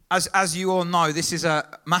As you all know, this is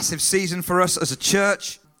a massive season for us as a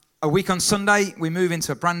church. A week on Sunday, we move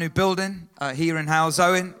into a brand new building here in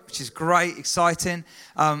Halesowen, which is great, exciting.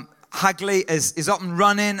 Hagley is up and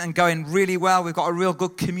running and going really well. We've got a real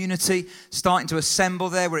good community starting to assemble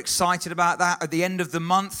there. We're excited about that. At the end of the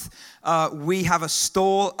month, we have a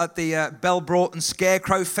stall at the Bell Broughton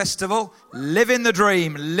Scarecrow Festival. Living the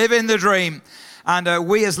dream, living the dream. And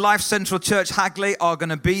we as Life Central Church Hagley are going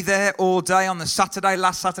to be there all day on the Saturday,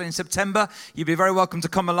 last Saturday in September. You'd be very welcome to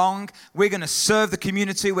come along. We're going to serve the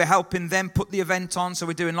community. We're helping them put the event on, so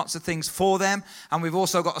we're doing lots of things for them. And we've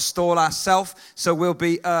also got a stall ourselves, so we'll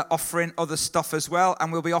be offering other stuff as well.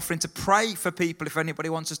 And we'll be offering to pray for people if anybody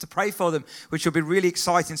wants us to pray for them, which will be really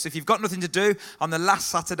exciting. So if you've got nothing to do on the last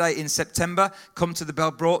Saturday in September, come to the Bell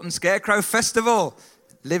Broughton Scarecrow Festival.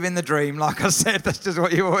 Living the dream, like I said, that's just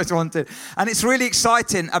what you always wanted. And it's really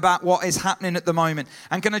exciting about what is happening at the moment.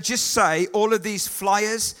 And can I just say, all of these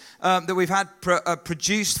flyers that we've had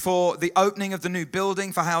produced for the opening of the new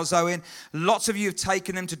building for Halesowen, lots of you have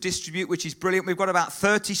taken them to distribute, which is brilliant. We've got about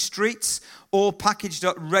 30 streets all packaged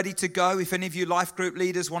up, ready to go. If any of you life group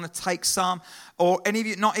leaders want to take some, or any of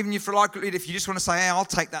you, not even you for life group leader, if you just want to say, hey, I'll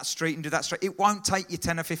take that street and do that street, it won't take you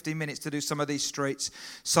 10 or 15 minutes to do some of these streets.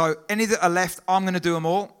 So any that are left, I'm going to do them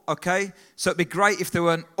all, okay? So it'd be great if there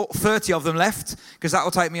were 30 of them left, because that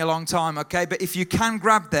will take me a long time, okay? But if you can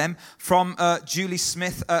grab them from Julie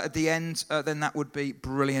Smith at the end, then that would be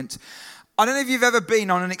brilliant. I don't know if you've ever been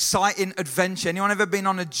on an exciting adventure. Anyone ever been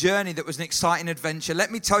on a journey that was an exciting adventure? Let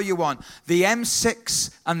me tell you one. The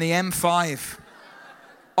M6 and the M5.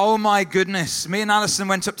 Oh my goodness. Me and Alison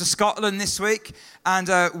went up to Scotland this week, and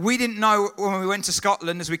we didn't know when we went to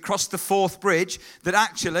Scotland as we crossed the Forth Bridge that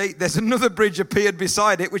actually there's another bridge appeared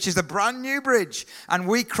beside it, which is a brand new bridge. And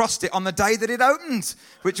we crossed it on the day that it opened,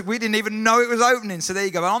 which we didn't even know it was opening. So there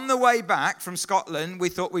you go. On the way back from Scotland, we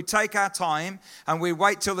thought we'd take our time and we'd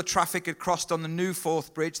wait till the traffic had crossed on the new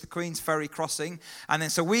Forth Bridge, the Queen's Ferry crossing. And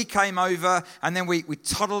then so we came over, and then we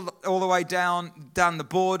toddled all the way down the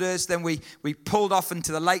borders. Then we pulled off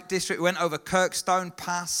into the Lake District. We went over Kirkstone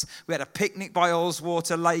Pass. We had a picnic by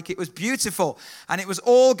Ullswater Lake. It was beautiful. And it was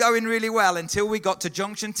all going really well until we got to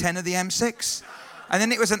junction 10 of the M6. And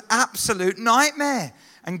then it was an absolute nightmare.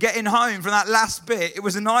 And getting home from that last bit, it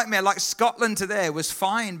was a nightmare. Like Scotland to there was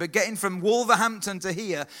fine, but getting from Wolverhampton to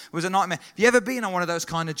here was a nightmare. Have you ever been on one of those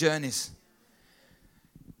kind of journeys?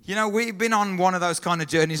 You know, we've been on one of those kind of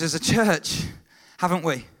journeys as a church, haven't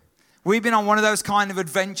we? We've been on one of those kind of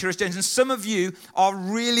adventurous journeys, and some of you are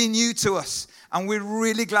really new to us, and we're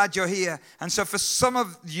really glad you're here. And so for some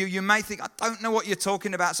of you, you may think, I don't know what you're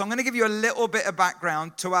talking about. So I'm going to give you a little bit of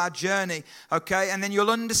background to our journey, okay? And then you'll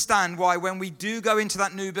understand why when we do go into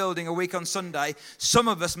that new building a week on Sunday, some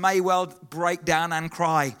of us may well break down and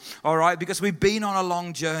cry, all right? Because we've been on a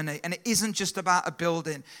long journey, and it isn't just about a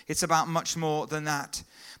building. It's about much more than that.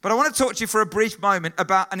 But I want to talk to you for a brief moment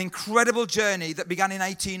about an incredible journey that began in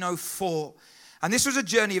 1804. And this was a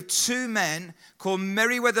journey of two men called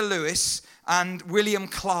Meriwether Lewis and William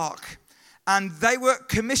Clark. And they were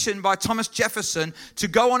commissioned by Thomas Jefferson to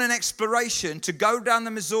go on an exploration, to go down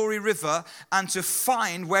the Missouri River and to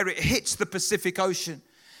find where it hits the Pacific Ocean.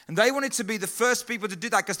 And they wanted to be the first people to do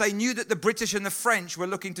that because they knew that the British and the French were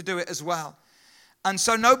looking to do it as well. And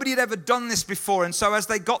so nobody had ever done this before. And so as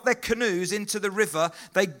they got their canoes into the river,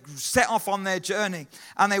 they set off on their journey.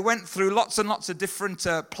 And they went through lots and lots of different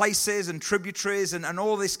places and tributaries and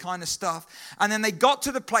all this kind of stuff. And then they got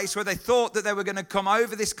to the place where they thought that they were going to come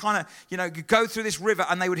over this kind of, go through this river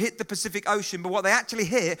and they would hit the Pacific Ocean. But what they actually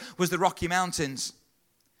hit was the Rocky Mountains.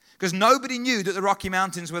 Because nobody knew that the Rocky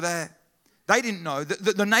Mountains were there. They didn't know.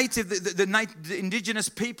 The indigenous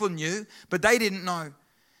people knew, but they didn't know.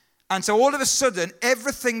 And so all of a sudden,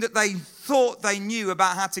 everything that they thought they knew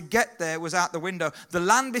about how to get there was out the window. The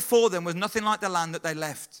land before them was nothing like the land that they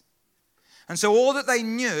left. And so all that they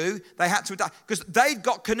knew, they had to adapt. Because they'd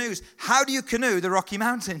got canoes. How do you canoe the Rocky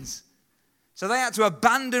Mountains? So they had to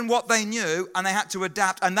abandon what they knew and they had to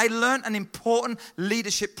adapt. And they learned an important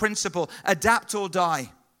leadership principle. Adapt or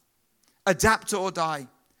die. Adapt or die.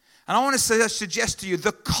 And I want to suggest to you,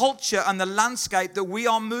 the culture and the landscape that we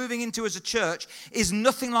are moving into as a church is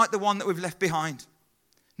nothing like the one that we've left behind.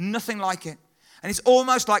 Nothing like it. And it's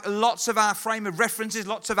almost like lots of our frame of references,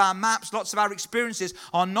 lots of our maps, lots of our experiences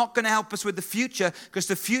are not going to help us with the future because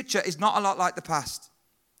the future is not a lot like the past.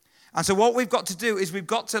 And so what we've got to do is we've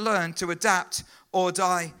got to learn to adapt or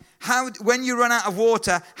die. When you run out of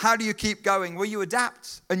water, how do you keep going? Well, you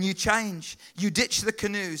adapt and you change. You ditch the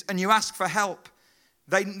canoes and you ask for help.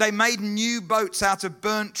 They made new boats out of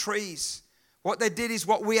burnt trees. What they did is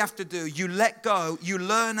what we have to do. You let go, you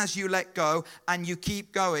learn as you let go, and you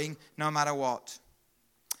keep going no matter what.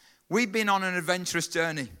 We've been on an adventurous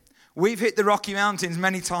journey. We've hit the Rocky Mountains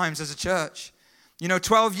many times as a church.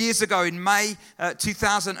 12 years ago in May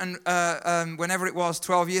 2000, whenever it was,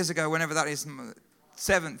 12 years ago, whenever that is,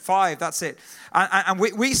 5, that's it. And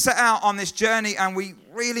we set out on this journey, and we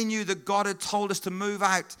really knew that God had told us to move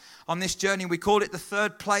out on this journey. We called it the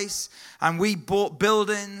Third Place, and we bought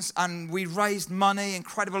buildings, and we raised money,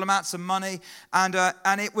 incredible amounts of money, and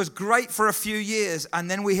it was great for a few years, and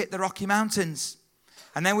then we hit the Rocky Mountains,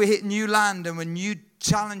 and then we hit new land, and with new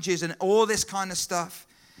challenges and all this kind of stuff.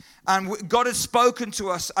 And God had spoken to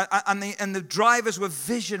us, and the drivers were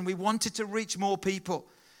vision. We wanted to reach more people.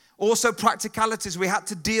 Also practicalities. We had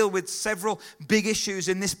to deal with several big issues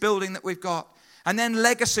in this building that we've got. And then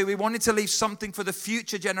legacy. We wanted to leave something for the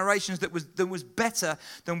future generations that was better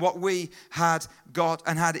than what we had got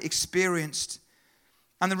and had experienced.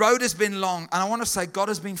 And the road has been long. And I want to say God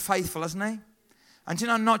has been faithful, hasn't he?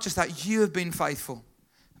 And not just that, you have been faithful.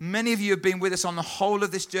 Many of you have been with us on the whole of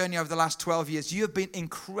this journey over the last 12 years. You have been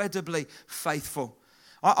incredibly faithful.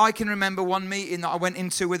 I can remember one meeting that I went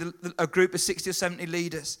into with a group of 60 or 70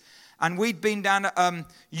 leaders. And we'd been down,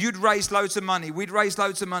 you'd raised loads of money. We'd raised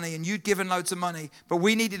loads of money, and you'd given loads of money. But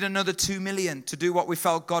we needed another 2 million to do what we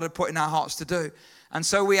felt God had put in our hearts to do. And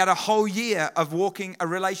so we had a whole year of walking a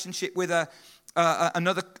relationship with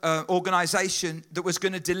another organization that was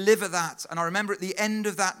going to deliver that. And I remember at the end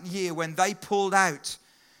of that year when they pulled out,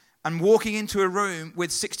 and walking into a room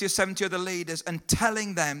with 60 or 70 other leaders and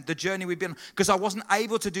telling them the journey we've been on. Because I wasn't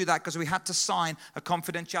able to do that because we had to sign a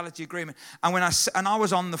confidentiality agreement. And I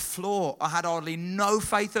was on the floor, I had hardly no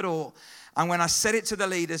faith at all. And when I said it to the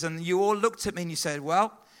leaders, and you all looked at me and you said,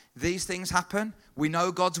 well, these things happen. We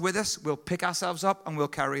know God's with us. We'll pick ourselves up and we'll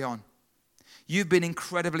carry on. You've been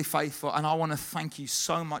incredibly faithful, and I want to thank you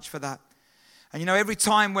so much for that. And every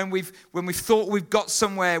time when we've thought we've got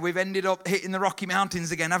somewhere, we've ended up hitting the Rocky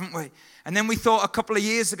Mountains again, haven't we? And then we thought a couple of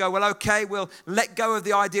years ago, well, okay, we'll let go of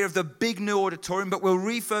the idea of the big new auditorium, but we'll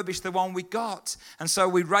refurbish the one we got. And so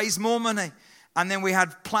we raised more money. And then we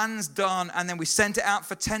had plans done, and then we sent it out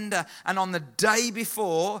for tender. And on the day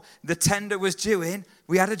before the tender was due in,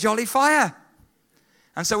 we had a jolly fire.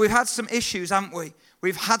 And so we've had some issues, haven't we?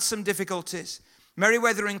 We've had some difficulties.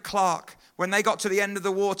 Meriwether and Clark, when they got to the end of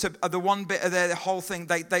the water, the one bit of the whole thing,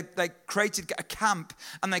 they created a camp,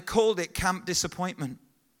 and they called it Camp Disappointment.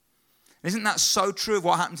 Isn't that so true of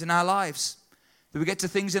what happens in our lives? That we get to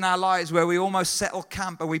things in our lives where we almost settle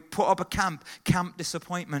camp, or we put up a Camp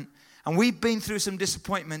Disappointment. And we've been through some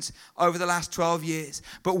disappointments over the last 12 years.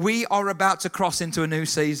 But we are about to cross into a new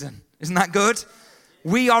season. Isn't that good?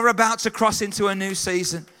 We are about to cross into a new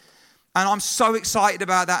season. And I'm so excited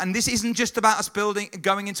about that. And this isn't just about us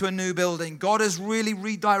going into a new building. God has really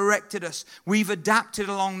redirected us. We've adapted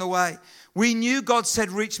along the way. We knew God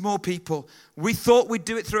said reach more people. We thought we'd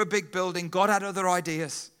do it through a big building. God had other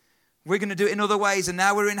ideas. We're going to do it in other ways. And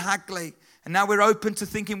now we're in Hagley. And now we're open to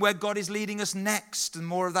thinking where God is leading us next. And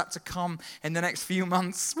more of that to come in the next few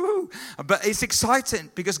months. Woo. But it's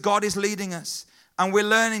exciting because God is leading us. And we're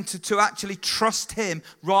learning to actually trust Him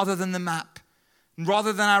rather than the map.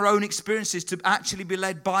 Rather than our own experiences, to actually be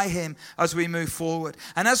led by Him as we move forward.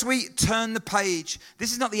 And as we turn the page,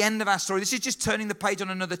 this is not the end of our story. This is just turning the page on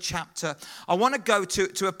another chapter. I want to go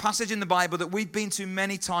to a passage in the Bible that we've been to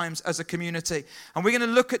many times as a community. And we're going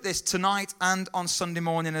to look at this tonight and on Sunday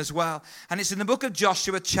morning as well. And it's in the book of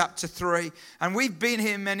Joshua chapter 3. And we've been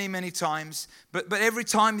here many, many times. But every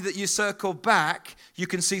time that you circle back, you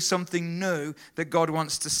can see something new that God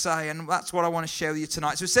wants to say. And that's what I want to share with you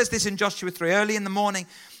tonight. So it says this in Joshua 3. Early in the morning,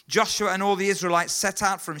 Joshua and all the Israelites set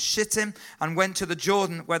out from Shittim and went to the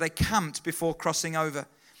Jordan, where they camped before crossing over.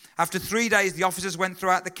 After 3 days, the officers went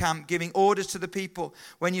throughout the camp, giving orders to the people.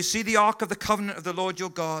 When you see the ark of the covenant of the Lord your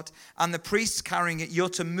God and the priests carrying it, you're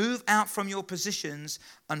to move out from your positions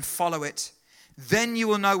and follow it. Then you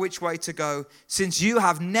will know which way to go, since you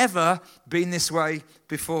have never been this way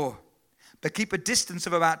before. But keep a distance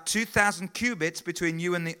of about 2,000 cubits between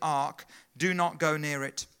you and the ark. Do not go near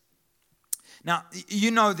it. Now,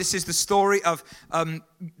 this is the story of,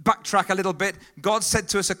 backtrack a little bit. God said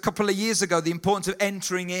to us a couple of years ago the importance of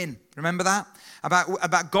entering in. Remember that?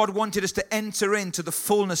 About God wanted us to enter into the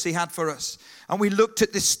fullness He had for us. And we looked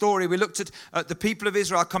at this story. We looked at the people of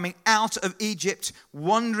Israel coming out of Egypt,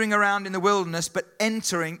 wandering around in the wilderness, but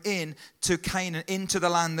entering in to Canaan, into the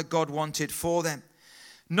land that God wanted for them.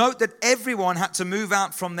 Note that everyone had to move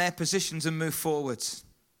out from their positions and move forwards.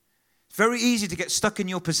 It's very easy to get stuck in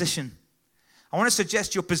your position. I want to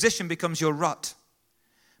suggest your position becomes your rut.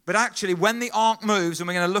 But actually, when the ark moves, and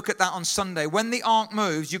we're going to look at that on Sunday, when the ark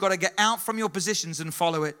moves, you've got to get out from your positions and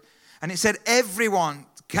follow it. And it said everyone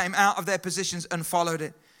came out of their positions and followed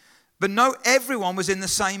it. But no, everyone was in the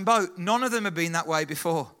same boat. None of them had been that way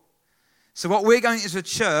before. So what we're going as a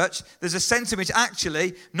church, there's a sense in which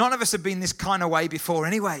actually none of us have been this kind of way before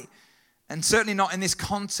anyway. And certainly not in this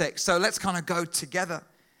context. So let's kind of go together.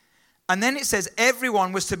 And then it says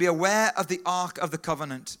everyone was to be aware of the Ark of the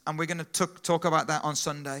Covenant. And we're going to talk about that on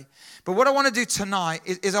Sunday. But what I want to do tonight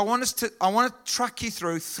is I want to track you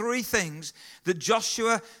through three things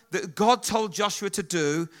that God told Joshua to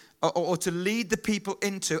do or to lead the people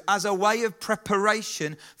into as a way of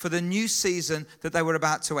preparation for the new season that they were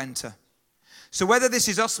about to enter. So whether this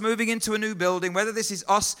is us moving into a new building, whether this is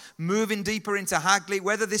us moving deeper into Hagley,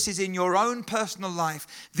 whether this is in your own personal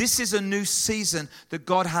life, this is a new season that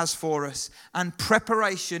God has for us. And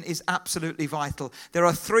preparation is absolutely vital. There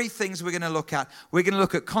are three things we're going to look at. We're going to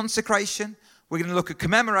look at consecration, we're going to look at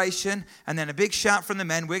commemoration, and then a big shout from the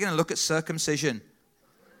men, we're going to look at circumcision.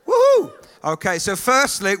 Woohoo! Okay, so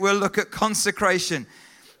firstly, we'll look at consecration.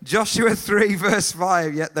 Joshua 3 verse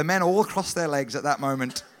 5, yet the men all crossed their legs at that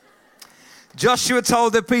moment. Joshua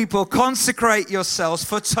told the people, consecrate yourselves,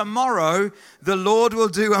 for tomorrow the Lord will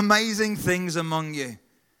do amazing things among you.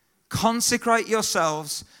 Consecrate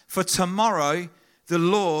yourselves, for tomorrow the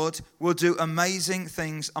Lord will do amazing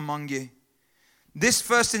things among you. This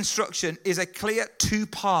first instruction is a clear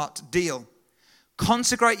two-part deal.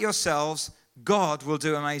 Consecrate yourselves, God will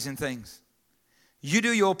do amazing things. You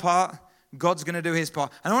do your part, God's going to do his part.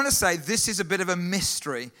 And I want to say this is a bit of a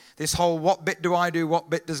mystery. This whole what bit do I do, what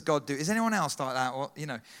bit does God do? Is anyone else like that? Or,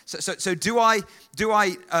 So do I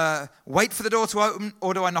wait for the door to open,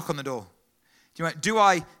 or do I knock on the door? Do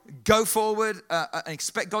I go forward and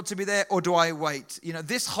expect God to be there, or do I wait?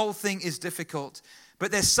 This whole thing is difficult.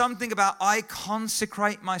 But there's something about I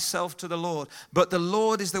consecrate myself to the Lord, but the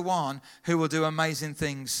Lord is the one who will do amazing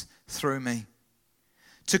things through me.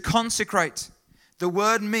 To consecrate, the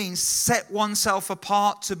word means set oneself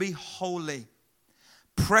apart to be holy.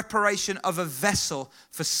 Preparation of a vessel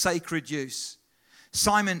for sacred use.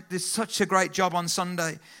 Simon did such a great job on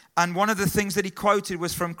Sunday. And one of the things that he quoted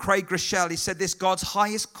was from Craig Groeschel. He said this, God's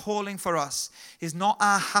highest calling for us is not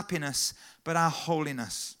our happiness, but our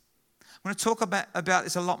holiness. I'm going to talk about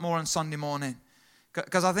this a lot more on Sunday morning.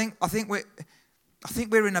 Because I think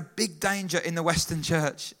we're in a big danger in the Western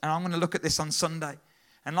church. And I'm going to look at this on Sunday.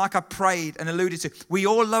 And like I prayed and alluded to, we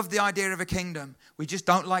all love the idea of a kingdom. We just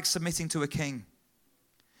don't like submitting to a king.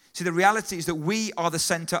 See, the reality is that we are the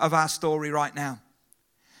center of our story right now.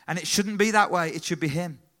 And it shouldn't be that way. It should be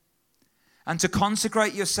him. And to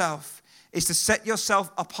consecrate yourself is to set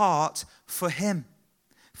yourself apart for him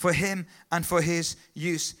and for his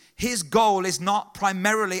use. His goal is not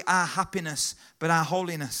primarily our happiness, but our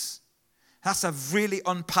holiness. That's a really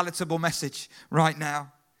unpalatable message right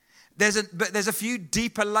now. There's a few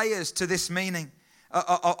deeper layers to this meaning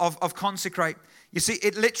of consecrate. You see,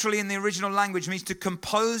 it literally in the original language means to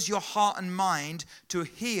compose your heart and mind to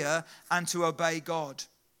hear and to obey God.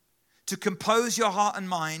 To compose your heart and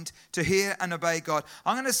mind to hear and obey God.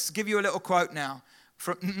 I'm going to give you a little quote now,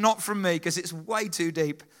 not from me because it's way too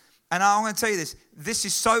deep. And I'm going to tell you this. This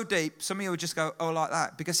is so deep, some of you will just go, oh, like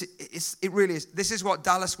that. Because it really is. This is what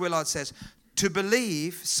Dallas Willard says. To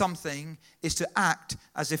believe something is to act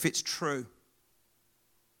as if it's true.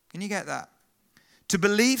 Can you get that? To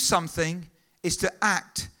believe something is to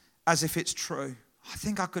act as if it's true. I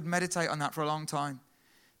think I could meditate on that for a long time.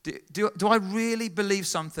 Do I really believe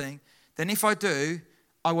something? Then if I do,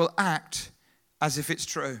 I will act as if it's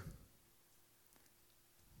true.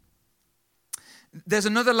 There's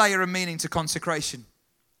another layer of meaning to consecration.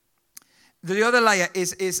 The other layer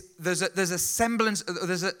is there's a semblance,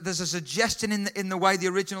 there's a suggestion in the way the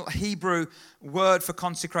original Hebrew word for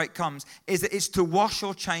consecrate comes, is that it's to wash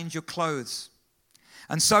or change your clothes.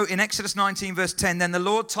 And so in Exodus 19 verse 10, then the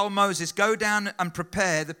Lord told Moses, go down and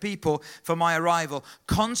prepare the people for my arrival.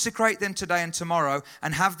 Consecrate them today and tomorrow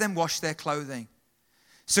and have them wash their clothing.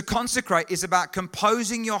 So consecrate is about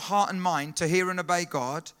composing your heart and mind to hear and obey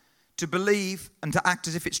God, to believe and to act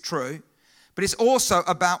as if it's true. But it's also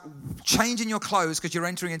about changing your clothes because you're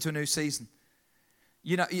entering into a new season.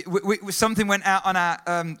 Something went out on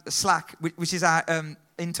our Slack, which is our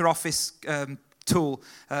inter-office tool,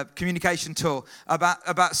 communication tool,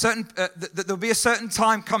 about certain there'll be a certain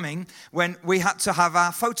time coming when we had to have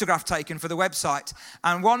our photograph taken for the website.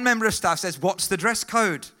 And one member of staff says, what's the dress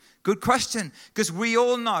code? Good question, because we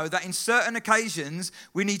all know that in certain occasions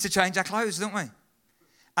we need to change our clothes, don't we?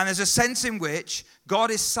 And there's a sense in which God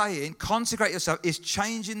is saying, consecrate yourself, is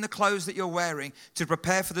changing the clothes that you're wearing to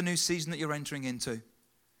prepare for the new season that you're entering into.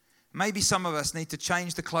 Maybe some of us need to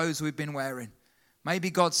change the clothes we've been wearing. Maybe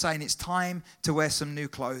God's saying it's time to wear some new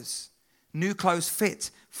clothes. New clothes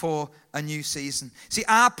fit for a new season. See,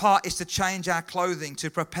 our part is to change our clothing, to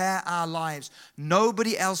prepare our lives.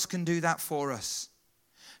 Nobody else can do that for us.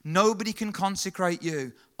 Nobody can consecrate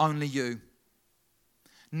you, only you.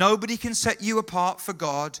 Nobody can set you apart for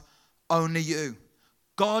God, only you.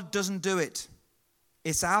 God doesn't do it.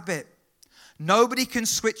 It's our bit. Nobody can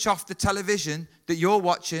switch off the television that you're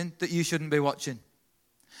watching that you shouldn't be watching.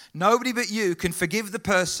 Nobody but you can forgive the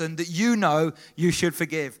person that you know you should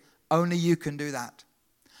forgive. Only you can do that.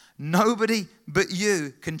 Nobody but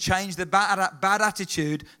you can change the bad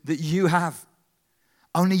attitude that you have.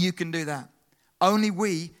 Only you can do that. Only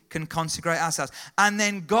we can consecrate ourselves. And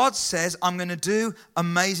then God says, I'm going to do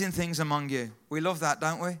amazing things among you. We love that,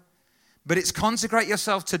 don't we? But it's consecrate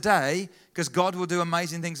yourself today because God will do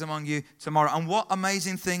amazing things among you tomorrow. And what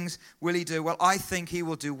amazing things will he do? Well, I think he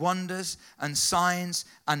will do wonders and signs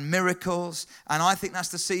and miracles. And I think that's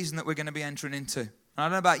the season that we're going to be entering into. I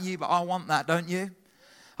don't know about you, but I want that, don't you?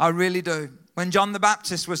 I really do. When John the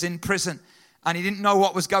Baptist was in prison and he didn't know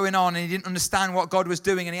what was going on and he didn't understand what God was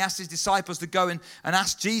doing, and he asked his disciples to go and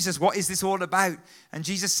ask Jesus, what is this all about? And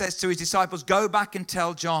Jesus says to his disciples, go back and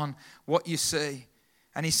tell John what you see.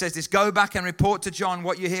 And he says this, go back and report to John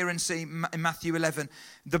what you hear and see in Matthew 11.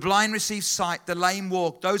 The blind receive sight, the lame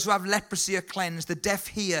walk, those who have leprosy are cleansed, the deaf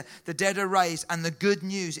hear, the dead are raised, and the good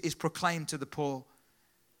news is proclaimed to the poor.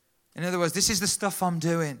 In other words, this is the stuff I'm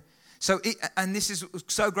doing. And this is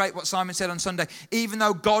so great what Simon said on Sunday. Even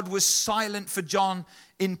though God was silent for John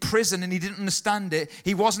in prison and he didn't understand it,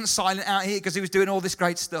 he wasn't silent out here because he was doing all this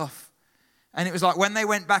great stuff. And it was like when they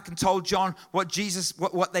went back and told John what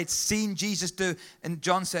they'd seen Jesus do, and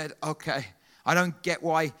John said, okay, I don't get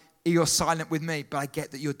why you're silent with me, but I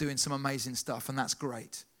get that you're doing some amazing stuff, and that's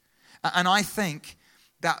great. And I think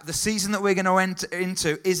that the season that we're going to enter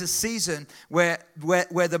into is a season where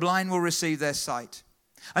the blind will receive their sight.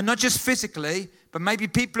 And not just physically, but maybe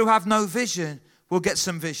people who have no vision will get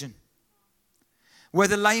some vision. Where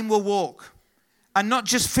the lame will walk. And not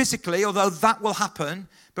just physically, although that will happen,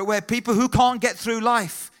 but where people who can't get through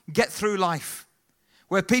life, get through life.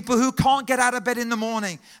 Where people who can't get out of bed in the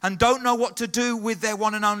morning and don't know what to do with their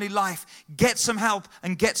one and only life, get some help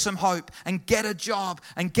and get some hope and get a job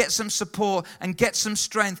and get some support and get some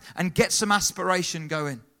strength and get some aspiration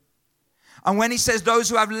going. And when he says those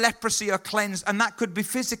who have leprosy are cleansed, and that could be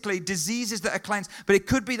physically diseases that are cleansed, but it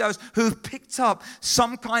could be those who've picked up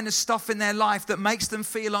some kind of stuff in their life that makes them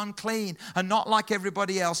feel unclean and not like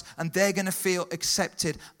everybody else, and they're going to feel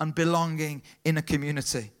accepted and belonging in a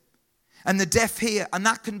community. And the deaf hear, and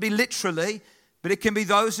that can be literally, but it can be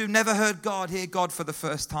those who've never heard God hear God for the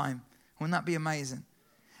first time. Wouldn't that be amazing?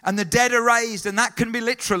 And the dead are raised, and that can be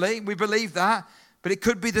literally, we believe that, but it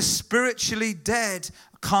could be the spiritually dead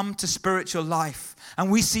come to spiritual life.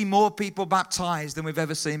 And we see more people baptized than we've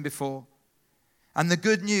ever seen before. And the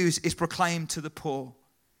good news is proclaimed to the poor.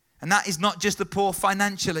 And that is not just the poor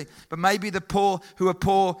financially, but maybe the poor who are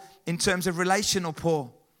poor in terms of relational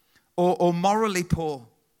poor or morally poor,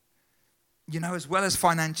 as well as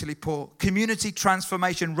financially poor. Community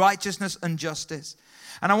transformation, righteousness and justice.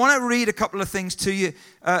 And I want to read a couple of things to you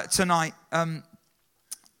tonight.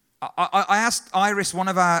 I asked Iris, one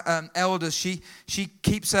of our elders, she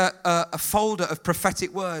keeps a folder of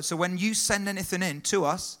prophetic words. So when you send anything in to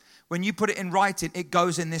us, when you put it in writing, it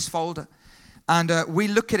goes in this folder. And we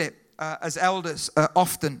look at it as elders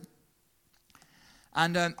often.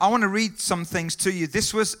 And I want to read some things to you.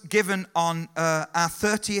 This was given on our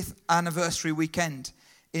 30th anniversary weekend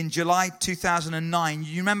in July 2009.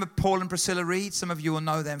 You remember Paul and Priscilla Reed? Some of you will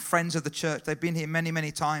know them, friends of the church. They've been here many,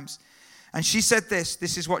 many times. And she said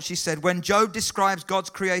this is what she said. When Job describes God's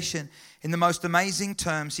creation in the most amazing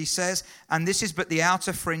terms, he says, and this is but the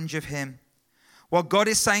outer fringe of him. What God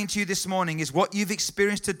is saying to you this morning is what you've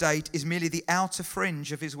experienced to date is merely the outer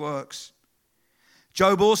fringe of his works.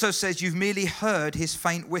 Job also says you've merely heard his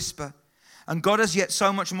faint whisper. And God has yet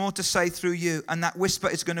so much more to say through you. And that whisper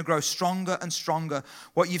is going to grow stronger and stronger.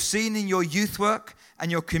 What you've seen in your youth work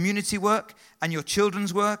and your community work and your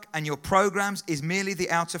children's work and your programs is merely the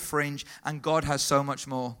outer fringe. And God has so much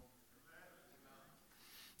more.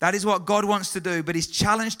 That is what God wants to do. But his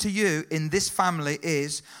challenge to you in this family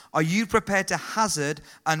is, are you prepared to hazard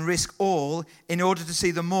and risk all in order to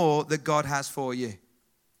see the more that God has for you?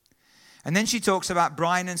 And then she talks about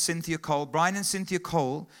Brian and Cynthia Cole. Brian and Cynthia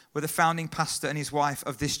Cole were the founding pastor and his wife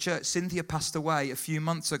of this church. Cynthia passed away a few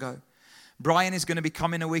months ago. Brian is going to be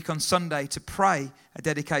coming a week on Sunday to pray a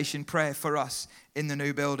dedication prayer for us in the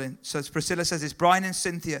new building. So as Priscilla says this, Brian and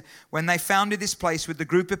Cynthia, when they founded this place with the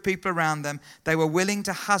group of people around them, they were willing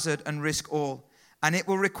to hazard and risk all, and it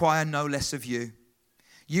will require no less of you.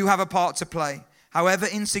 You have a part to play. However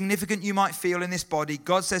insignificant you might feel in this body,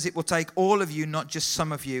 God says it will take all of you, not just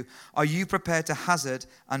some of you. Are you prepared to hazard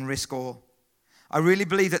and risk all? I really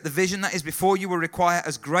believe that the vision that is before you will require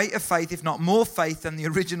as great a faith, if not more faith, than the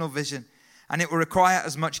original vision. And it will require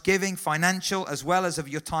as much giving, financial, as well as of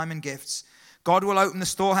your time and gifts. God will open the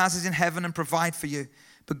storehouses in heaven and provide for you.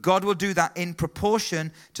 But God will do that in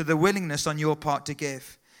proportion to the willingness on your part to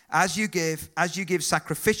give. As you give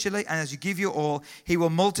sacrificially, and as you give your all, he will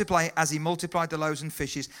multiply as he multiplied the loaves and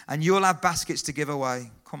fishes, and you'll have baskets to give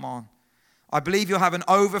away. Come on. I believe you'll have an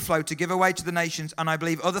overflow to give away to the nations, and I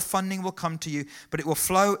believe other funding will come to you, but it will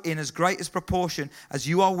flow in as great as proportion as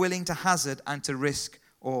you are willing to hazard and to risk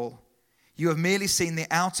all. You have merely seen the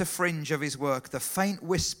outer fringe of his work, the faint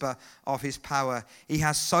whisper of his power. He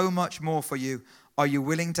has so much more for you. Are you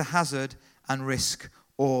willing to hazard and risk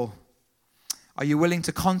all? Are you willing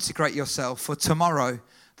to consecrate yourself? For tomorrow,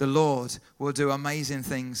 the Lord will do amazing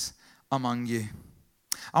things among you.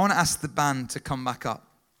 I want to ask the band to come back up.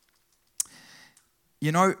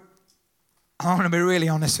 You know, I want to be really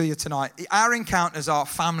honest with you tonight. Our encounters are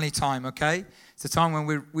family time, okay? It's a time when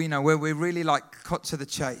where we really cut to the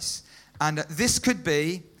chase. And this could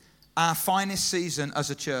be our finest season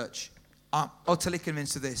as a church. I'm utterly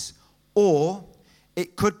convinced of this. Or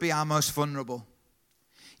it could be our most vulnerable.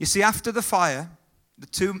 You see, after the fire,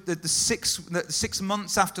 the 6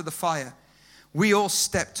 months after the fire, we all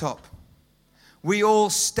stepped up. We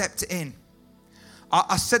all stepped in.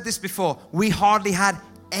 I said this before. We hardly had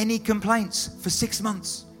any complaints for 6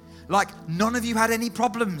 months. None of you had any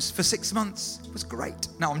problems for 6 months. It was great.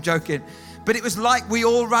 No, I'm joking. But it was like we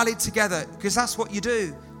all rallied together, because that's what you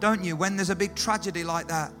do, don't you? When there's a big tragedy like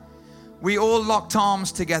that, we all locked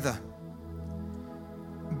arms together.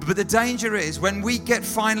 But the danger is when we get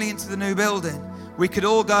finally into the new building, we could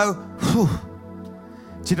all go, whew.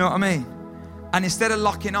 Do you know what I mean? And instead of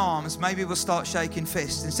locking arms, maybe we'll start shaking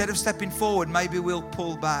fists. Instead of stepping forward, maybe we'll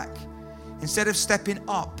pull back. Instead of stepping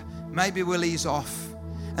up, maybe we'll ease off.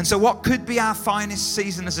 And so what could be our finest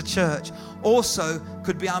season as a church also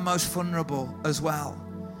could be our most vulnerable as well.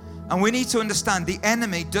 And we need to understand the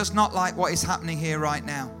enemy does not like what is happening here right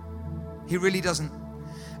now. He really doesn't.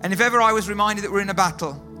 And if ever I was reminded that we're in a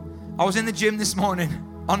battle, I was in the gym this morning,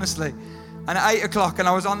 honestly, and at 8 o'clock, and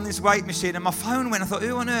I was on this weight machine, and my phone went. I thought,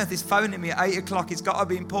 who on earth is phoning me at 8 o'clock? It's got to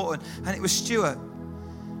be important. And it was Stuart.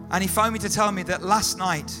 And he phoned me to tell me that last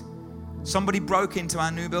night, somebody broke into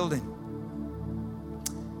our new building.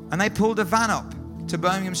 And they pulled a van up to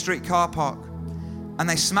Birmingham Street car park, and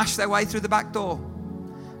they smashed their way through the back door,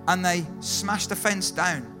 and they smashed the fence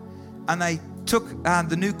down, and they took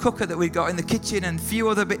the new cooker that we'd got in the kitchen and a few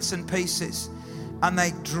other bits and pieces, and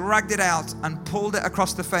they dragged it out and pulled it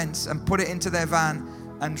across the fence and put it into their van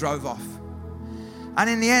and drove off. And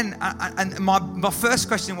in the end, my first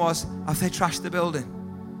question was, have they trashed the building?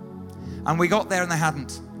 And we got there and they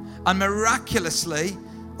hadn't. And miraculously,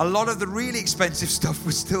 a lot of the really expensive stuff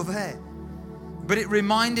was still there. But it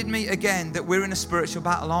reminded me again that we're in a spiritual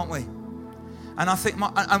battle, aren't we? And I think,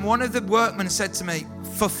 and one of the workmen said to me,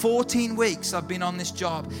 for 14 weeks I've been on this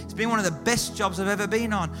job. It's been one of the best jobs I've ever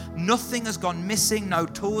been on. Nothing has gone missing, no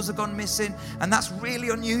tools have gone missing. And that's really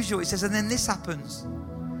unusual. He says, and then this happens.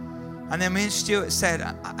 And then me and Stuart said,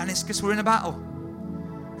 and it's because we're in a battle.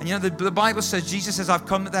 And you know, the Bible says, Jesus says, I've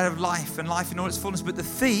come that they have life, and life in all its fullness. But the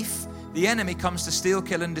thief, the enemy, comes to steal,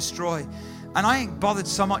 kill, and destroy. And I ain't bothered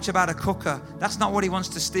so much about a cooker. That's not what he wants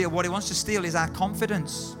to steal. What he wants to steal is our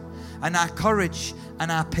confidence and our courage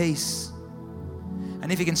and our peace.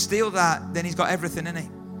 And if he can steal that, then he's got everything in it.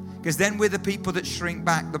 Because then we're the people that shrink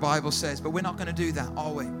back, the Bible says. But we're not going to do that,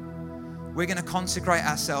 are we? We're going to consecrate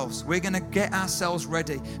ourselves. We're going to get ourselves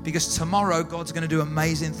ready, because tomorrow God's going to do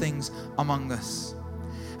amazing things among us.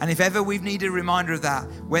 And if ever we've needed a reminder of that,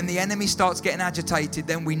 when the enemy starts getting agitated,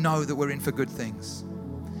 then we know that we're in for good things.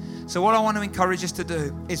 So what I want to encourage us to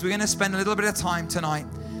do is we're going to spend a little bit of time tonight,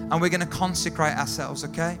 and we're going to consecrate ourselves,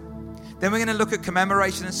 okay? Then we're going to look at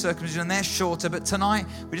commemoration and circumcision, and they're shorter. But tonight,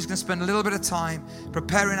 we're just going to spend a little bit of time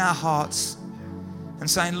preparing our hearts and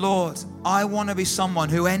saying, Lord, I want to be someone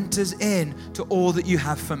who enters in to all that you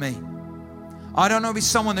have for me. I don't want to be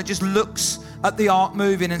someone that just looks at the ark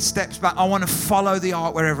moving and steps back. I want to follow the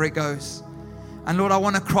ark wherever it goes. And Lord, I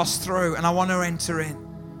want to cross through and I want to enter in.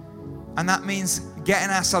 And that means getting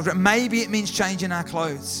ourselves ready. Maybe it means changing our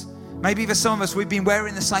clothes. Maybe for some of us, we've been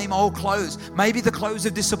wearing the same old clothes. Maybe the clothes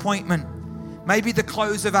of disappointment. Maybe the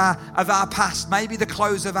clothes of our past, maybe the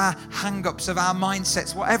clothes of our hang-ups, of our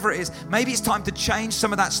mindsets, whatever it is. Maybe it's time to change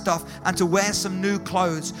some of that stuff and to wear some new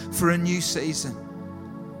clothes for a new season.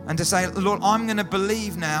 And to say, Lord, I'm going to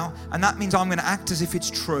believe now, and that means I'm going to act as if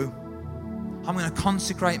it's true. I'm going to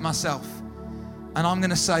consecrate myself. And I'm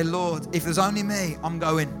going to say, Lord, if there's only me, I'm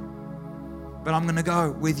going. But I'm going to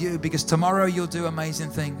go with you because tomorrow you'll do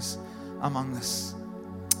amazing things among us.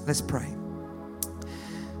 Let's pray.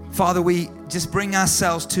 Father, we just bring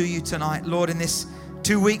ourselves to you tonight, Lord, in this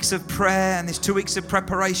 2 weeks of prayer and this 2 weeks of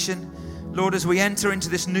preparation. Lord, as we enter into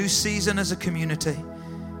this new season as a community.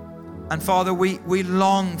 And Father, we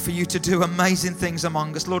long for you to do amazing things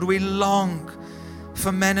among us. Lord, we long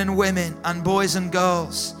for men and women and boys and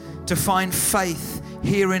girls to find faith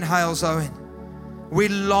here in Hales Owen. We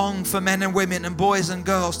long for men and women and boys and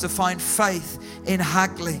girls to find faith in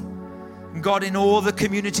Hagley. God, in all the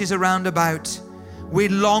communities around about. We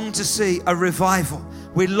long to see a revival.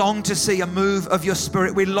 We long to see a move of your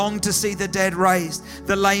Spirit. We long to see the dead raised,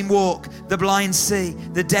 the lame walk, the blind see,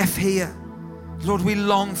 the deaf hear. Lord, we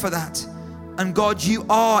long for that. And God, you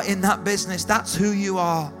are in that business. That's who you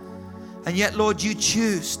are. And yet, Lord, you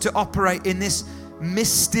choose to operate in this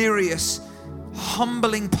mysterious,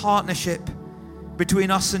 humbling partnership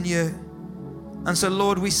between us and you. And so,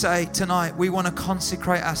 Lord, we say tonight, we want to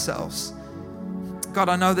consecrate ourselves. God,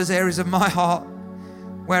 I know there's areas of my heart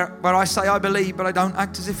where I say I believe, but I don't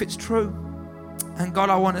act as if it's true. And God,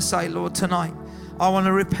 I want to say, Lord, tonight, I want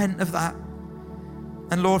to repent of that.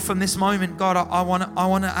 And Lord, from this moment, God, I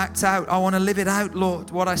want to act out. I want to live it out,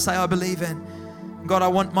 Lord, what I say I believe in. God, I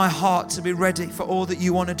want my heart to be ready for all that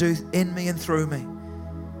you want to do in me and through me.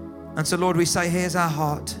 And so, Lord, we say, here's our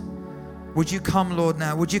heart. Would you come, Lord,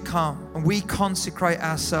 now? Would you come? And we consecrate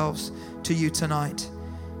ourselves to you tonight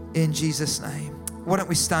in Jesus' name. Why don't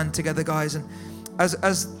we stand together, guys? And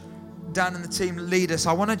as Dan and the team lead us,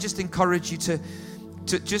 I want to just encourage you to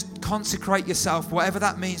just consecrate yourself, whatever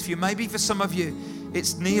that means for you. Maybe for some of you,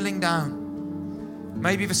 it's kneeling down.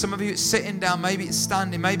 Maybe for some of you, it's sitting down. Maybe it's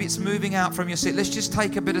standing. Maybe it's moving out from your seat. Let's just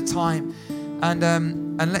take a bit of time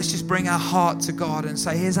and let's just bring our heart to God and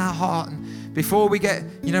say, here's our heart. And before we get,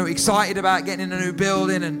 excited about getting in a new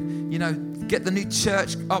building and, get the new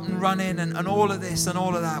church up and running and all of this and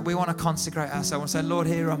all of that, we want to consecrate ourselves and say, Lord,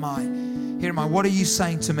 here am I. Here am I. What are you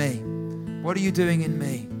saying to me? What are you doing in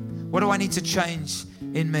me? What do I need to change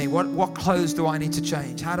in me? What clothes do I need to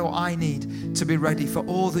change? How do I need to be ready for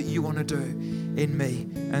all that you want to do in me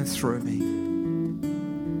and through me?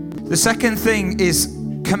 The second thing is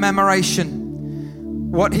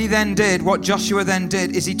commemoration. What Joshua then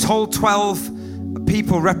did is he told 12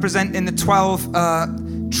 people representing the 12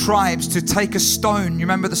 tribes to take a stone, you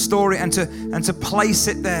remember the story, and to place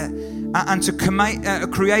it there and to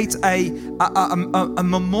create a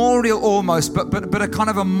memorial almost, but a kind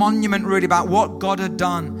of a monument really about what God had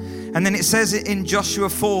done. And then it says in Joshua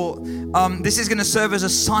 4, this is going to serve as a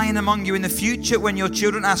sign among you in the future when your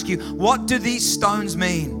children ask you, what do these stones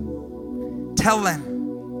mean? Tell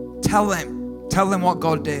them what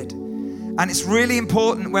God did. And it's really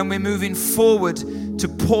important when we're moving forward to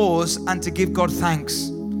pause and to give God thanks.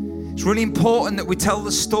 It's really important that we tell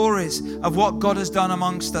the stories of what God has done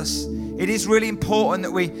amongst us. It is really important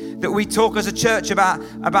that we talk as a church about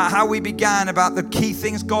how we began, about the key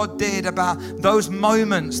things God did, about those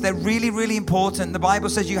moments. They're really, really important. The Bible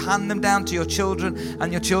says you hand them down to your children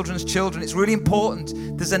and your children's children. It's really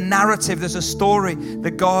important. There's a narrative, there's a story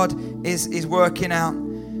that God is working out.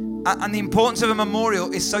 And the importance of a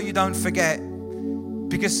memorial is so you don't forget.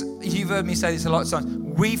 Because you've heard me say this a lot of times.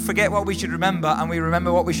 We forget what we should remember and we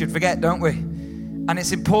remember what we should forget, don't we? And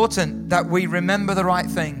it's important that we remember the right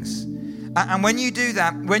things. And when you do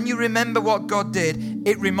that, when you remember what God did,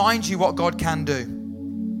 it reminds you what God can do.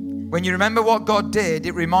 When you remember what God did,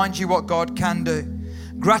 it reminds you what God can do.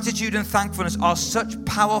 Gratitude and thankfulness are such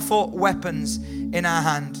powerful weapons in our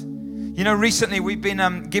hand. Recently we've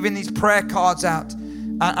been giving these prayer cards out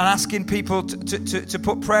and asking people to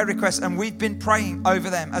put prayer requests, and we've been praying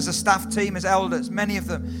over them as a staff team, as elders, many of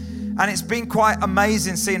them. And it's been quite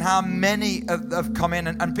amazing seeing how many have come in,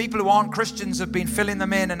 and people who aren't Christians have been filling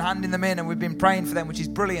them in and handing them in, and we've been praying for them, which is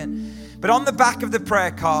brilliant. But on the back of the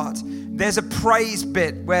prayer card, there's a praise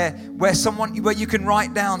bit where you can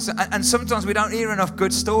write down, and sometimes we don't hear enough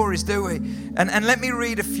good stories, do we? And let me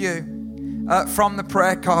read a few from the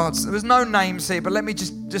prayer cards. There's no names here, but let me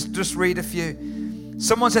just read a few.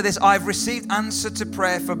 Someone said this: I've received answer to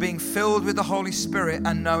prayer for being filled with the Holy Spirit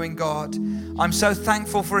and knowing God. I'm so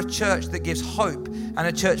thankful for a church that gives hope and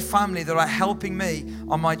a church family that are helping me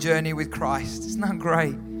on my journey with Christ. Isn't that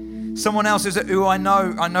great? Someone else who I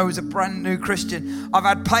know is a brand new Christian. I've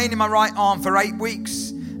had pain in my right arm for 8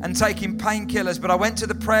 weeks and taking painkillers, but I went to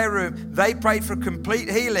the prayer room. They prayed for complete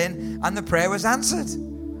healing and the prayer was answered.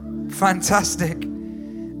 Fantastic.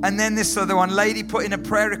 And then this other one, lady put in a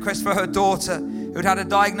prayer request for her daughter who'd had a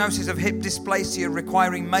diagnosis of hip dysplasia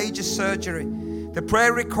requiring major surgery. The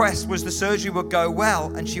prayer request was the surgery would go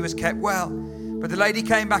well and she was kept well. But the lady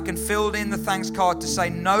came back and filled in the thanks card to say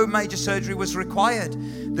no major surgery was required.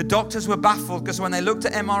 The doctors were baffled because when they looked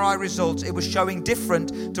at MRI results, it was showing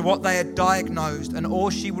different to what they had diagnosed, and all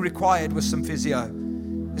she required was some physio.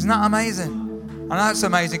 Isn't that amazing? I know it's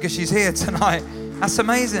amazing because she's here tonight. That's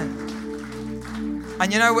amazing.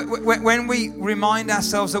 And you know, when we remind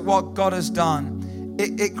ourselves of what God has done,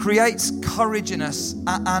 it creates courage in us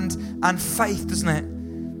and faith, doesn't it?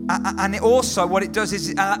 And it also, what it does is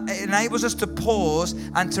it enables us to pause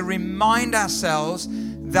and to remind ourselves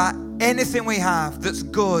that anything we have that's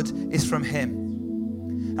good is from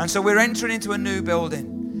Him. And so we're entering into a new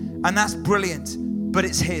building, and that's brilliant, but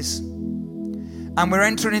it's His. And we're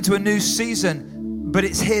entering into a new season, but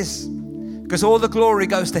it's His. Because all the glory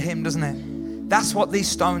goes to Him, doesn't it? That's what these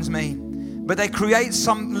stones mean. But they create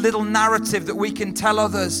some little narrative that we can tell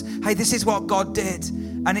others, hey, this is what God did.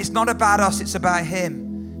 And it's not about us, it's about Him.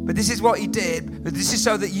 But this is what He did. But this is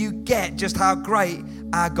so that you get just how great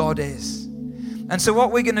our God is. And so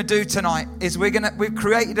what we're going to do tonight is we've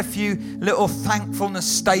created a few little thankfulness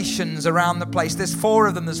stations around the place. There's 4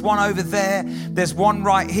 of them. There's one over there. There's one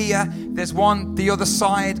right here. There's one the other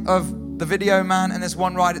side of the video man. And there's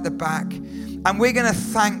one right at the back. And we're going to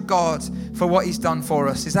thank God for what He's done for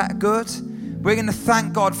us. Is that good? We're going to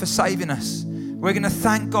thank God for saving us. We're going to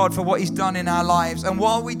thank God for what He's done in our lives. And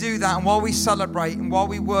while we do that, and while we celebrate, and while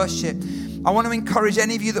we worship, I want to encourage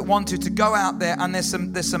any of you that want to go out there, and there's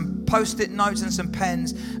some post-it notes and some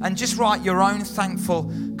pens, and just write your own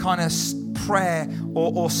thankful kind of prayer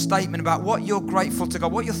or statement about what you're grateful to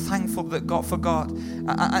God, what you're thankful for God.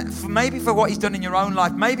 Maybe for what He's done in your own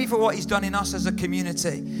life, maybe for what He's done in us as a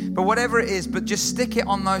community. But whatever it is, but just stick it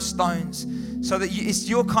on those stones. So that it's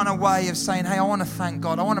your kind of way of saying, hey, I want to thank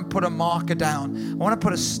God. I want to put a marker down. I want to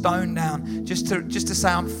put a stone down just to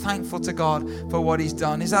say I'm thankful to God for what He's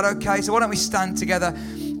done. Is that okay? So why don't we stand together?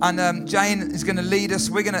 And Jane is going to lead us.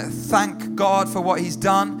 We're going to thank God for what He's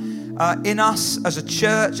done in us as a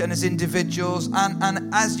church and as individuals.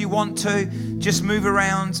 And as you want to, just move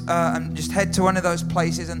around and just head to one of those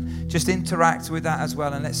places and just interact with that as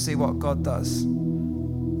well. And let's see what God does.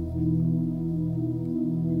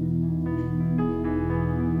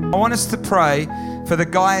 I want us to pray for the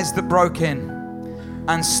guys that broke in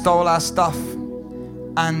and stole our stuff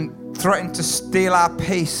and threatened to steal our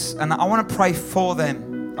peace. And I want to pray for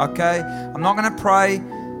them, okay? I'm not going to pray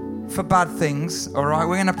for bad things, all right?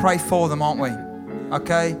 We're going to pray for them, aren't we?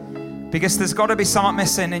 Okay? Because there's got to be something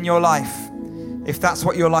missing in your life if that's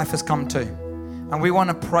what your life has come to. And we want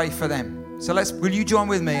to pray for them. So will you join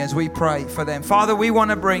with me as we pray for them? Father, we want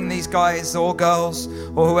to bring these guys or girls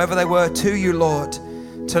or whoever they were to you, Lord,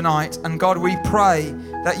 tonight. And God, we pray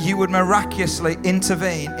that you would miraculously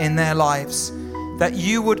intervene in their lives, that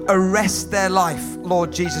you would arrest their life,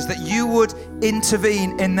 Lord Jesus, that you would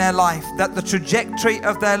intervene in their life, that the trajectory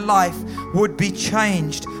of their life would be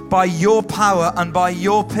changed by your power and by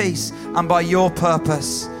your peace and by your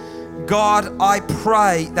purpose. God, I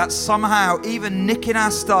pray that somehow even nicking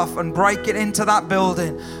our stuff and breaking into that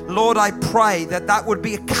building, Lord, I pray that that would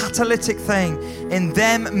be a catalytic thing in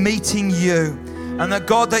them meeting you. And that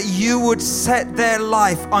God, that you would set their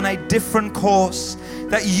life on a different course,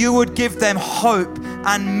 that you would give them hope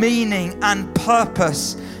and meaning and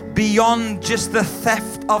purpose beyond just the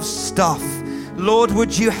theft of stuff. Lord,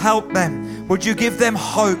 would you help them? Would you give them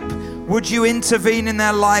hope? Would you intervene in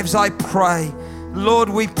their lives, I pray. Lord,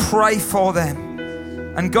 we pray for them.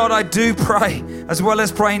 And God, I do pray, as well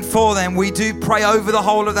as praying for them, we do pray over the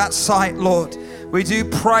whole of that site, Lord. We do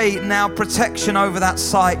pray now protection over that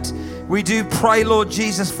site. We do pray, Lord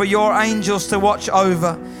Jesus, for your angels to watch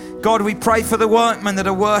over. God, we pray for the workmen that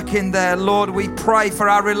are working there. Lord, we pray for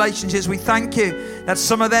our relationships. We thank you that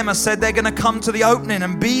some of them have said they're going to come to the opening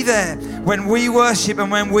and be there when we worship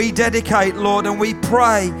and when we dedicate, Lord. And we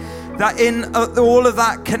pray that in all of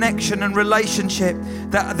that connection and relationship,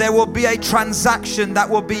 that there will be a transaction that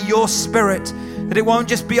will be your spirit, that it won't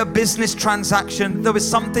just be a business transaction. There is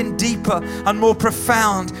something deeper and more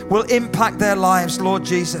profound will impact their lives, Lord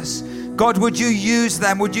Jesus. God, would you use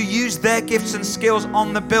them? Would you use their gifts and skills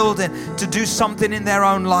on the building to do something in their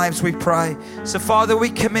own lives, we pray. So, Father, we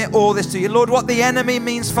commit all this to you. Lord, what the enemy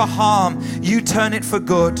means for harm, you turn it for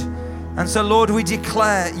good. And so, Lord, we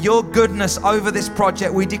declare your goodness over this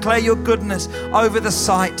project. We declare your goodness over the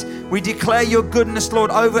site. We declare your goodness,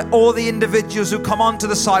 Lord, over all the individuals who come onto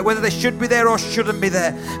the site, whether they should be there or shouldn't be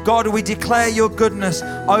there. God, we declare your goodness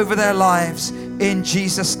over their lives in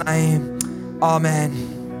Jesus' name.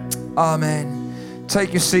 Amen. Amen.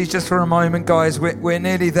 Take your seats just for a moment, guys. We're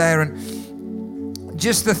nearly there. And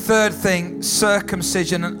just the third thing,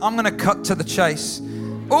 circumcision. And I'm going to cut to the chase.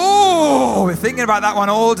 Oh, we're thinking about that one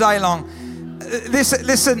all day long.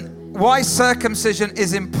 Listen, why circumcision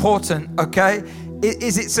is important, okay?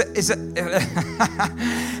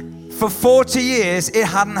 For 40 years, it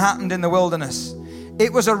hadn't happened in the wilderness.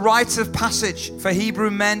 It was a rite of passage for Hebrew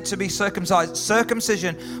men to be circumcised.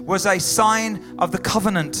 Circumcision was a sign of the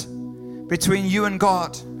covenant between you and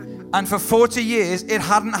God. And for 40 years, it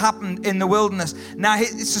hadn't happened in the wilderness. Now,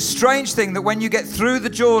 it's a strange thing that when you get through the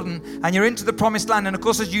Jordan and you're into the promised land, and of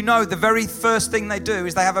course, as you know, the very first thing they do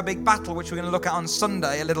is they have a big battle, which we're going to look at on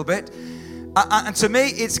Sunday a little bit. And to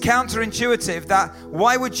me, it's counterintuitive that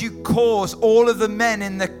why would you cause all of the men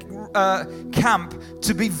in the camp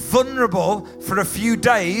to be vulnerable for a few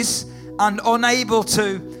days and unable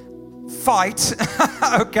to fight?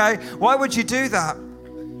 Okay, why would you do that?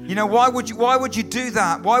 You know, why would you do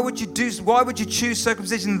that? Why would you choose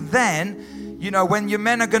circumcision then, you know, when your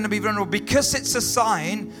men are going to be vulnerable? Because it's a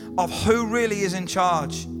sign of who really is in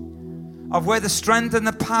charge, of where the strength and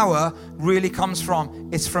the power really comes from.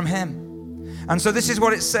 It's from him. And so this is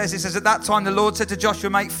what it says. It says, at that time the Lord said to Joshua,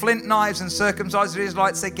 make flint knives and circumcise the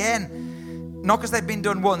Israelites again. Not because they'd been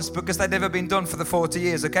done once, but because they'd never been done for the 40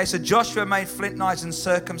 years. Okay, so Joshua made flint knives and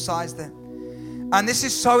circumcised them. And this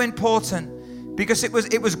is so important. Because it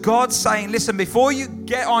was God saying, listen, before you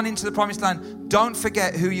get on into the promised land, don't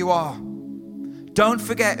forget who you are. Don't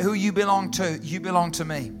forget who you belong to. You belong to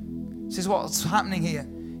me. This is what's happening here.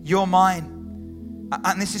 You're mine.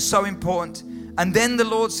 And this is so important. And then the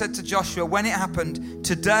Lord said to Joshua, when it happened,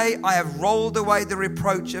 today I have rolled away the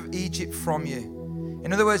reproach of Egypt from you.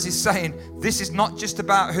 In other words, he's saying, this is not just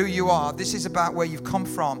about who you are. This is about where you've come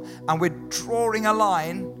from. And we're drawing a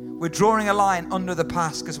line. We're drawing a line under the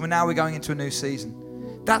past because we're going into a new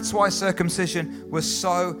season. That's why circumcision was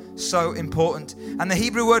so important. And the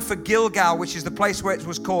Hebrew word for Gilgal, which is the place where it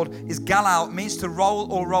was called, is galal, means to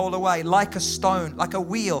roll or roll away, like a stone, like a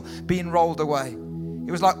wheel being rolled away.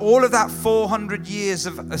 It was like all of that 400 years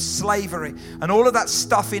of slavery and all of that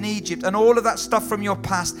stuff in Egypt and all of that stuff from your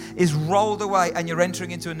past is rolled away and you're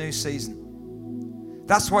entering into a new season.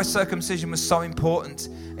 That's why circumcision was so important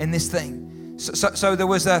in this thing. So there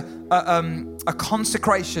was a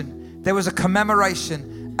consecration, there was a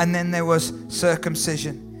commemoration, and then there was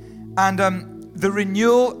circumcision. And the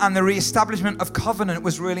renewal and the reestablishment of covenant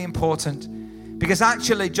was really important. Because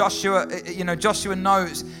actually Joshua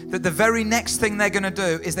knows that the very next thing they're going to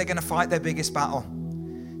do is they're going to fight their biggest battle.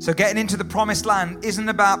 So getting into the promised land isn't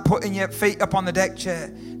about putting your feet up on the deck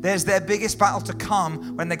chair. There's their biggest battle to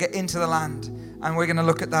come when they get into the land. And we're going to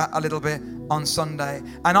look at that a little bit on Sunday.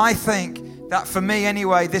 And I think that for me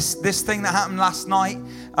anyway, this thing that happened last night,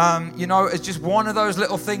 is just one of those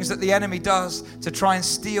little things that the enemy does to try and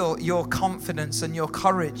steal your confidence and your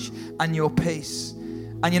courage and your peace.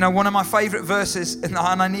 And one of my favorite verses, and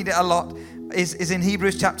I need it a lot, is in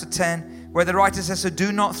Hebrews chapter 10, where the writer says, so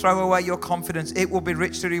do not throw away your confidence. It will be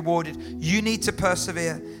richly rewarded. You need to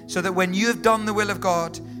persevere so that when you have done the will of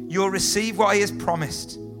God, you'll receive what he has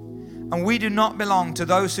promised. And we do not belong to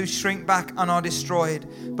those who shrink back and are destroyed,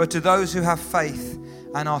 but to those who have faith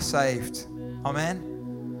and are saved.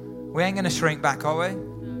 Amen. We ain't going to shrink back, are we?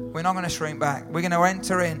 We're not going to shrink back. We're going to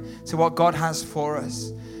enter into what God has for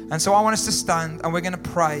us. And so I want us to stand and we're going to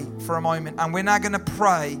pray for a moment. And we're now going to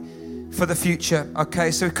pray for the future.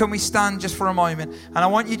 Okay, so can we stand just for a moment? And I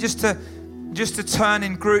want you just to turn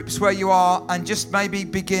in groups where you are and just maybe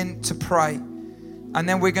begin to pray. And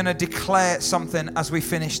then we're going to declare something as we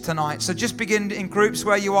finish tonight. So just begin in groups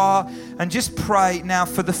where you are and just pray now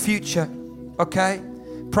for the future, okay?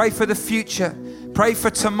 Pray for the future. Pray for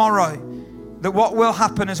tomorrow. That what will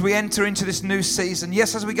happen as we enter into this new season.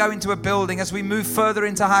 Yes, as we go into a building, as we move further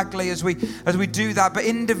into Hagley, as we do that, but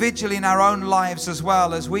individually in our own lives as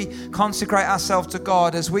well, as we consecrate ourselves to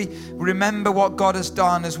God, as we remember what God has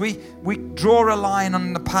done, as we draw a line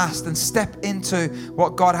on the past and step into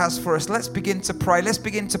what God has for us. Let's begin to pray. Let's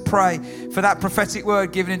begin to pray for that prophetic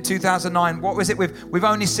word given in 2009. What was it? We've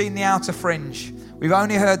only seen the outer fringe. We've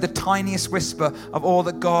only heard the tiniest whisper of all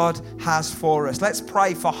that God has for us. Let's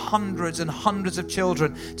pray for hundreds and hundreds of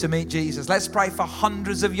children to meet Jesus. Let's pray for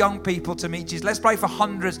hundreds of young people to meet Jesus. Let's pray for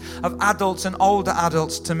hundreds of adults and older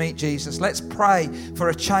adults to meet Jesus. Let's pray for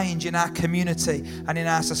a change in our community and in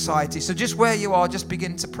our society. So just where you are, just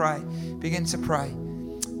begin to pray. Begin to pray.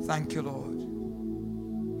 Thank you, Lord.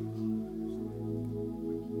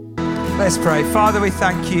 Let's pray. Father, we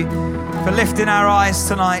thank you for lifting our eyes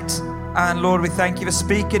tonight. And Lord, we thank you for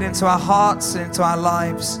speaking into our hearts and into our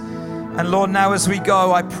lives. And Lord, now as we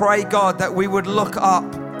go, I pray, God, that we would look up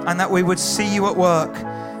and that we would see you at work.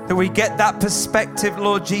 That we get that perspective,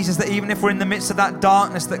 Lord Jesus, that even if we're in the midst of that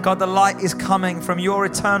darkness, that God, the light is coming from your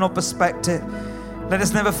eternal perspective. Let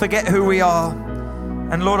us never forget who we are.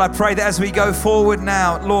 And Lord, I pray that as we go forward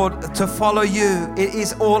now, Lord, to follow you, it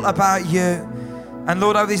is all about you. And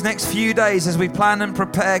Lord, over these next few days, as we plan and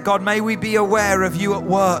prepare, God, may we be aware of you at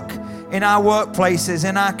work, in our workplaces,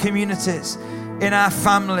 in our communities, in our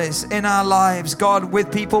families, in our lives. God,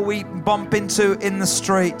 with people we bump into in the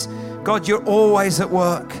street. God, you're always at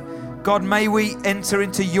work. God, may we enter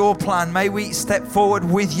into your plan. May we step forward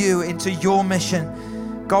with you into your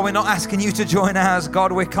mission. God, we're not asking you to join ours.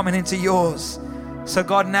 God, we're coming into yours. So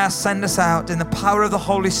God, now send us out in the power of the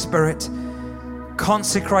Holy Spirit.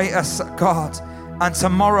 Consecrate us, God. And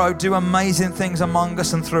tomorrow do amazing things among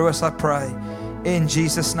us and through us, I pray. In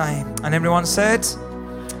Jesus' name. And everyone said,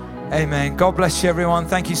 amen. God bless you, everyone.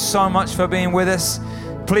 Thank you so much for being with us.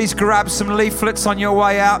 Please grab some leaflets on your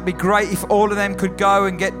way out. It'd be great if all of them could go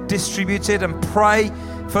and get distributed, and pray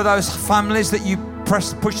for those families that you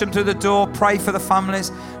push them to the door. Pray for the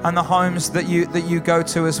families and the homes that you go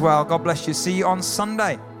to as well. God bless you. See you on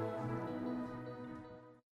Sunday.